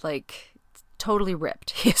like totally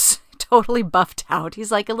ripped. He's totally buffed out.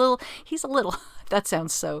 He's a little, that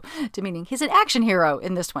sounds so demeaning. He's an action hero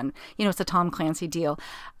in this one. You know, it's a Tom Clancy deal.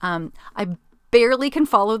 I barely can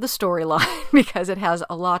follow the storyline because it has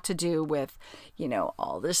a lot to do with, you know,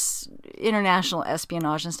 all this international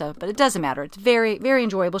espionage and stuff, but it doesn't matter. It's very, very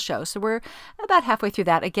enjoyable show. So we're about halfway through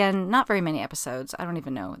that. Again, not very many episodes. I don't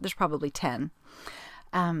even know. There's probably 10.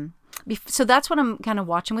 So that's what I'm kind of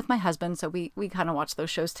watching with my husband. So we kind of watch those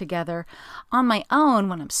shows together. On my own,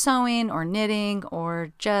 when I'm sewing or knitting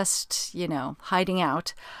or just, you know, hiding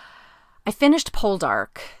out, I finished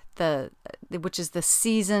Poldark, which is the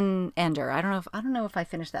season ender. I don't know if I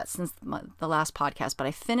finished that since the last podcast, but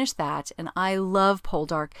I finished that and I love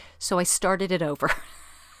Poldark, so I started it over.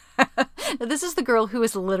 Now, this is the girl who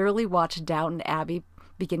has literally watched Downton Abbey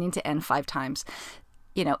beginning to end 5 times.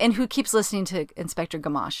 You know, and who keeps listening to Inspector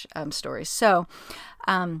Gamache stories. So,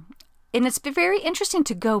 and it's been very interesting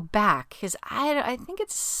to go back because I think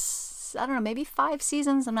it's, I don't know, maybe 5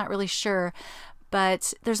 seasons. I'm not really sure.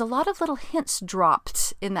 But there's a lot of little hints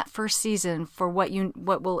dropped in that first season for what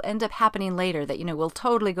will end up happening later that, you know, will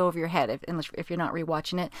totally go over your head if you're not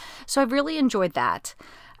rewatching it. So I've really enjoyed that.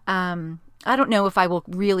 I don't know if I will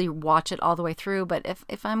really watch it all the way through, but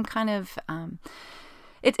if I'm kind of...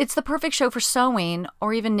 It's the perfect show for sewing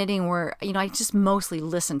or even knitting where, you know, I just mostly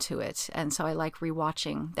listen to it. And so I like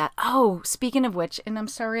rewatching that. Oh, speaking of which, and I'm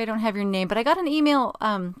sorry I don't have your name, but I got an email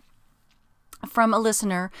from a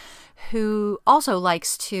listener who also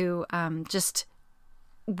likes to just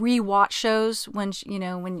rewatch shows when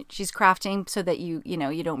she's crafting so that you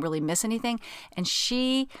don't really miss anything. And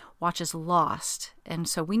she watches Lost. And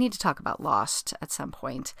so we need to talk about Lost at some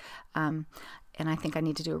point. And I think I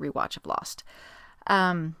need to do a rewatch of Lost.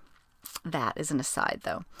 That is an aside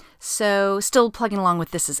though. So still plugging along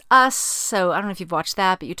with This Is Us. So I don't know if you've watched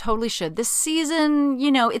that, but you totally should. This season,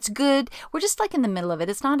 you know, it's good. We're just like in the middle of it.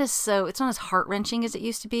 It's not as heart-wrenching as it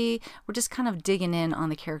used to be. We're just kind of digging in on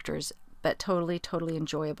the characters, but totally, totally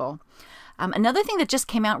enjoyable. Another thing that just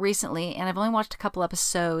came out recently, and I've only watched a couple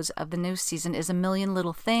episodes of the new season, is A Million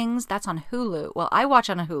Little Things. That's on Hulu. Well, I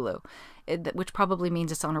watch on a Hulu, which probably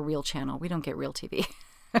means it's on a real channel. We don't get real TV.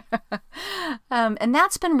 And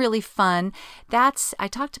that's been really fun. I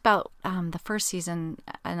talked about the first season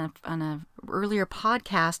on a earlier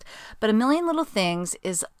podcast, but A Million Little Things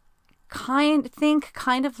is kind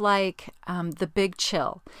of like The Big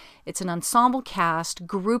Chill. It's an ensemble cast,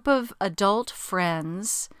 group of adult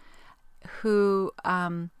friends who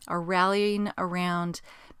are rallying around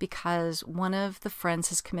because one of the friends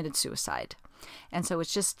has committed suicide. And so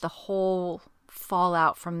it's just the whole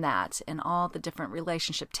fallout from that and all the different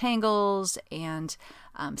relationship tangles and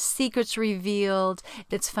secrets revealed.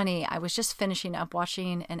 It's funny, I was just finishing up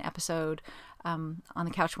watching an episode on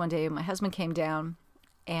the couch one day. My husband came down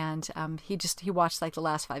and he watched like the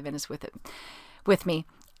last 5 minutes with me,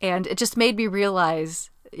 and it just made me realize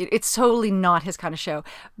it's totally not his kind of show,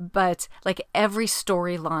 but like every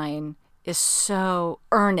storyline is so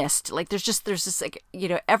earnest. Like there's this like, you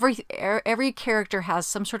know, every character has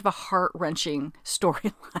some sort of a heart-wrenching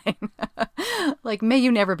storyline. Like, may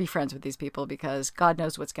you never be friends with these people because God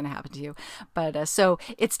knows what's going to happen to you. But so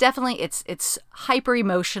it's definitely it's hyper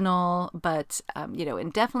emotional, but you know,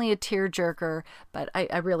 and definitely a tearjerker. But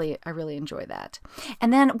I really enjoy that.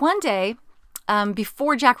 And then one day,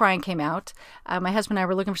 before Jack Ryan came out, my husband and I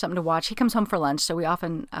were looking for something to watch. He comes home for lunch, so we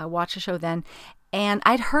often watch a show then. And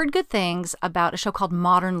I'd heard good things about a show called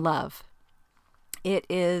Modern Love. It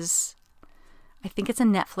is, I think it's a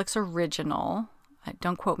Netflix original.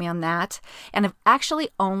 Don't quote me on that. And I've actually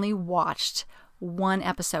only watched 1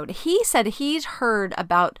 episode. He said he'd heard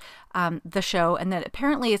about the show and that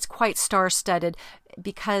apparently it's quite star-studded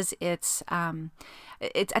because it's I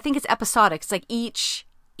think it's episodic. It's like each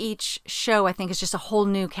show, I think, is just a whole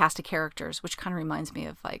new cast of characters, which kind of reminds me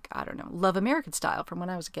of, like, I don't know, Love American Style from when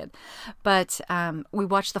I was a kid. But we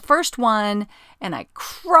watched the first one, and I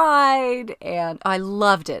cried, and I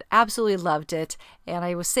loved it, absolutely loved it. And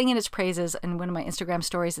I was singing its praises in one of my Instagram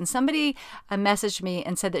stories, and somebody messaged me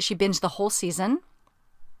and said that she binged the whole season,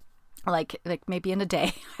 like maybe in a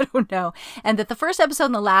day, I don't know, and that the first episode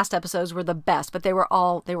and the last episodes were the best, but they were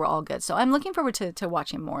all good. So I'm looking forward to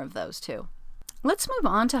watching more of those too. Let's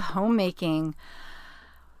move on to homemaking.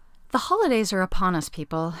 The holidays are upon us,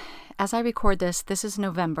 people. As I record this is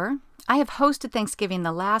November. I have hosted Thanksgiving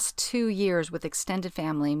the last 2 years with extended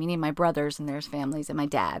family, meaning my brothers and their families and my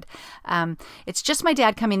dad. It's just my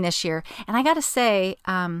dad coming this year, and I got to say,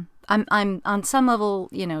 I'm on some level,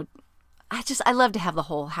 you know, I love to have the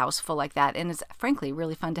whole house full like that. And it's frankly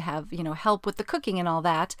really fun to have, help with the cooking and all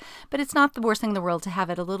that. But it's not the worst thing in the world to have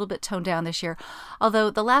it a little bit toned down this year. Although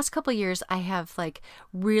the last couple of years I have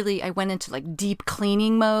I went into deep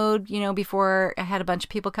cleaning mode, before I had a bunch of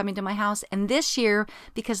people coming to my house. And this year,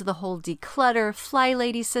 because of the whole declutter fly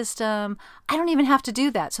lady system, I don't even have to do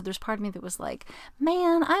that. So there's part of me that was like,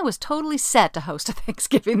 man, I was totally set to host a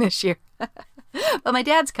Thanksgiving this year. But my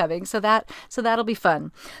dad's coming, so that'll be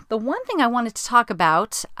fun. The one thing I wanted to talk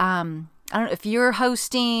about, I don't know if you're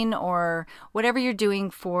hosting or whatever you're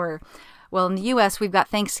doing in the U.S. we've got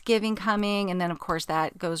Thanksgiving coming, and then of course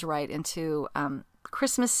that goes right into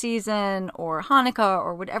Christmas season or Hanukkah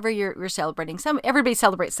or whatever you're celebrating. Everybody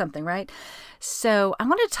celebrates something, right? So I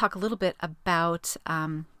wanted to talk a little bit about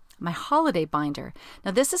my holiday binder.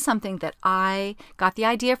 Now this is something that I got the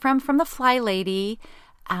idea from the Fly Lady.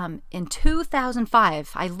 In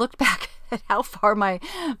 2005, I looked back at how far my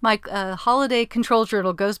holiday control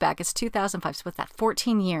journal goes back. It's 2005, so what's that,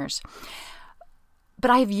 14 years. But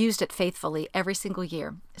I have used it faithfully every single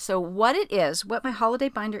year. So what my holiday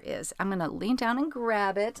binder is, I'm going to lean down and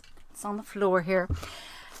grab it. It's on the floor here.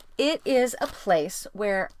 It is a place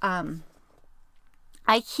where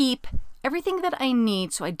I keep everything that I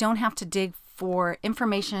need so I don't have to dig for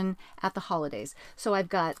information at the holidays. So I've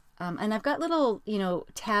got little,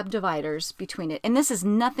 tab dividers between it. And this is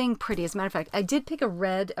nothing pretty. As a matter of fact, I did pick a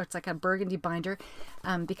red, or it's like a burgundy binder,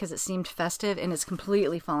 because it seemed festive, and it's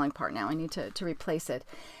completely falling apart now. I need to replace it.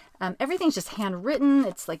 Everything's just handwritten.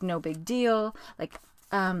 It's no big deal.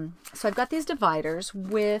 So I've got these dividers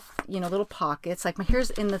with, little pockets.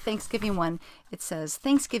 Here's in the Thanksgiving one, it says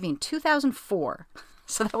Thanksgiving 2004.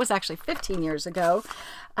 So that was actually 15 years ago.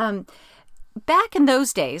 Back in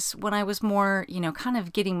those days, when I was more, kind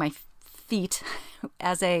of getting my feet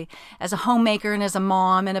as a homemaker and as a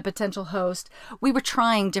mom and a potential host, we were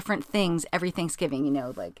trying different things every Thanksgiving,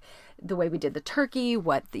 the way we did the turkey,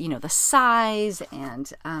 the size,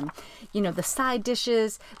 and, the side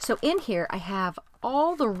dishes. So in here, I have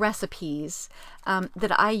all the recipes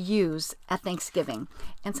that I use at Thanksgiving,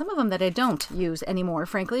 and some of them that I don't use anymore,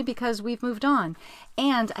 frankly, because we've moved on.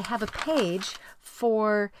 And I have a page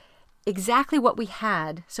for exactly what we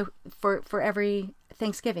had, so for every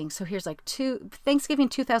Thanksgiving. So here's Thanksgiving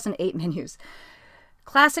 2008 menus: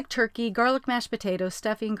 classic turkey, garlic mashed potatoes,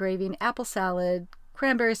 stuffing, gravy, apple salad,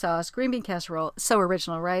 cranberry sauce, green bean casserole. So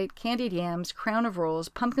original, right? Candied yams, crown of rolls,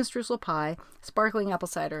 pumpkin streusel pie, sparkling apple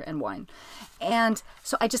cider, and wine. And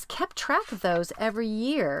so I just kept track of those every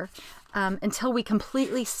year until we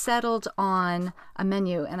completely settled on a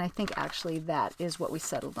menu. And I think actually that is what we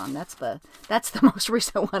settled on. That's the most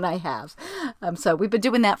recent one I have. So we've been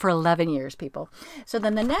doing that for 11 years, people. So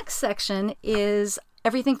then the next section is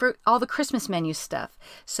everything for all the Christmas menu stuff.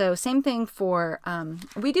 So same thing for,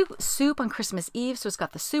 we do soup on Christmas Eve. So it's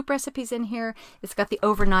got the soup recipes in here. It's got the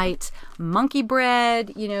overnight monkey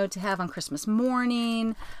bread, to have on Christmas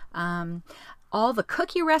morning. All the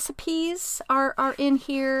cookie recipes are in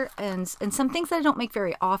here, and some things that I don't make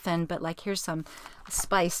very often, but here's some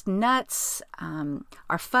spiced nuts,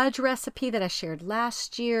 our fudge recipe that I shared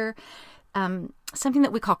last year, something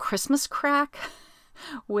that we call Christmas crack,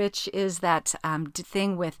 which is that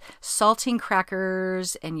thing with saltine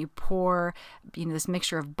crackers, and you pour, this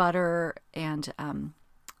mixture of butter and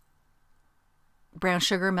brown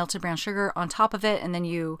sugar, melted brown sugar on top of it, and then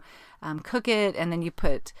you cook it, and then you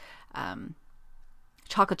put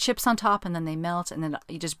chocolate chips on top, and then they melt, and then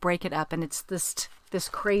you just break it up, and it's this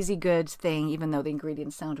crazy good thing, even though the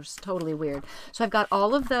ingredients sound totally weird. So I've got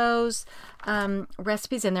all of those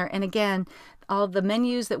recipes in there, and again, all the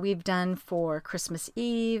menus that we've done for Christmas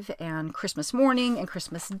Eve and Christmas morning and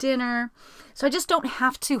Christmas dinner. So I just don't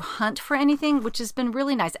have to hunt for anything, which has been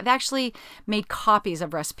really nice. I've actually made copies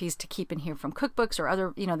of recipes to keep in here from cookbooks or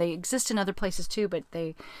other, they exist in other places too, but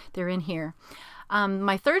they're in here.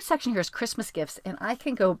 My third section here is Christmas gifts, and I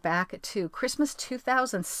can go back to Christmas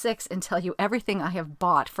 2006 and tell you everything I have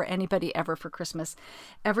bought for anybody ever for Christmas.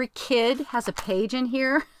 Every kid has a page in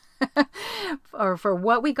here or for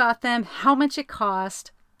what we got them, how much it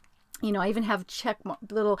cost. I even have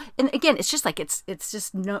and again, it's just it's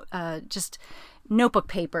just just notebook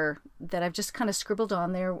paper that I've just kind of scribbled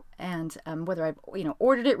on there, and whether I've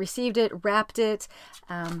ordered it, received it, wrapped it.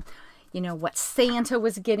 What Santa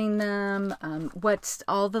was getting them, what's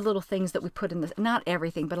all the little things that we put in not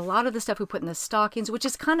everything, but a lot of the stuff we put in the stockings, which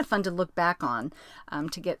is kind of fun to look back on,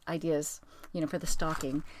 to get ideas, for the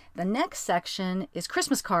stocking. The next section is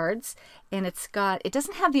Christmas cards, and it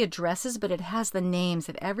doesn't have the addresses, but it has the names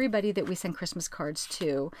of everybody that we send Christmas cards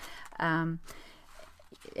to.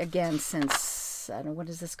 Again, since I don't know, what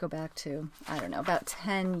does this go back to? I don't know, about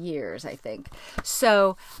 10 years, I think.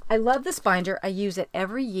 So I love this binder. I use it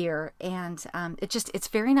every year, and it's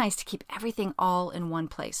very nice to keep everything all in one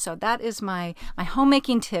place. So that is my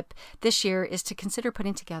homemaking tip this year, is to consider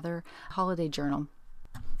putting together a holiday journal.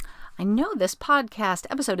 I know this podcast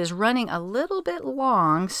episode is running a little bit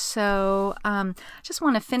long, so I just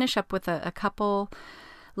want to finish up with a couple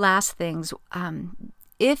last things.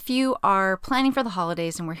 If you are planning for the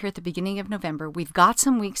holidays, and we're here at the beginning of November, we've got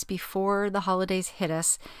some weeks before the holidays hit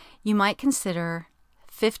us, you might consider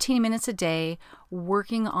 15 minutes a day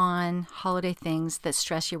working on holiday things that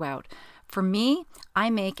stress you out. For me, I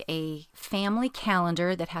make a family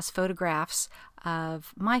calendar that has photographs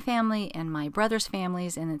of my family and my brother's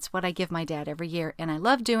families, and it's what I give my dad every year, and I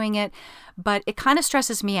love doing it, but it kind of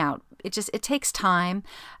stresses me out. It takes time.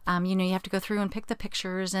 You have to go through and pick the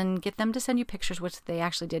pictures and get them to send you pictures, which they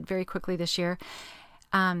actually did very quickly this year.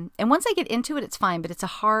 And once I get into it, it's fine, but it's a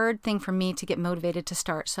hard thing for me to get motivated to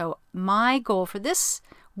start. So my goal for this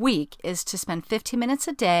week is to spend 15 minutes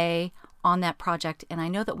a day on that project, and I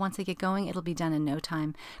know that once I get going, it'll be done in no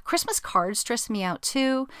time. Christmas cards stress me out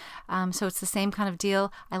too, so it's the same kind of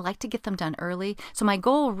deal. I like to get them done early. So my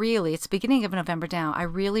goal, really, it's the beginning of November now. I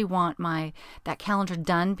really want that calendar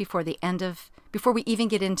done before we even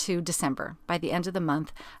get into December, by the end of the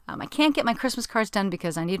month. I can't get my Christmas cards done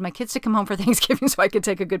because I need my kids to come home for Thanksgiving so I could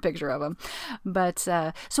take a good picture of them. But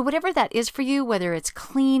so whatever that is for you, whether it's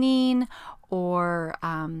cleaning or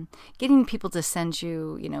getting people to send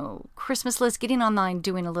you, Christmas lists, getting online,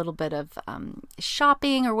 doing a little bit of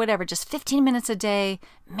shopping or whatever, just 15 minutes a day.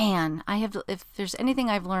 Man, if there's anything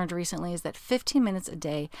I've learned recently, is that 15 minutes a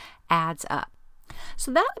day adds up.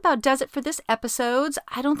 So that about does it for this episode.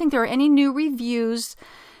 I don't think there are any new reviews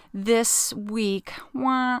this week.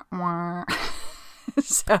 Wah, wah.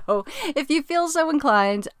 So if you feel so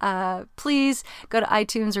inclined, please go to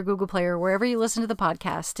iTunes or Google Play or wherever you listen to the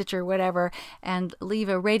podcast, Stitcher, whatever, and leave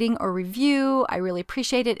a rating or review. I really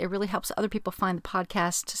appreciate it. It really helps other people find the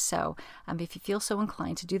podcast. So if you feel so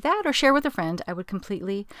inclined to do that or share with a friend, I would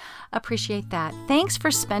completely appreciate that. Thanks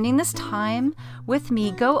for spending this time with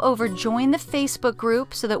me. Go over, join the Facebook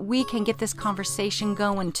group so that we can get this conversation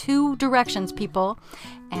going 2 directions, people.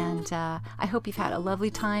 And I hope you've had a lovely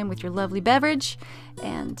time with your lovely beverage,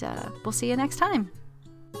 and we'll see you next time.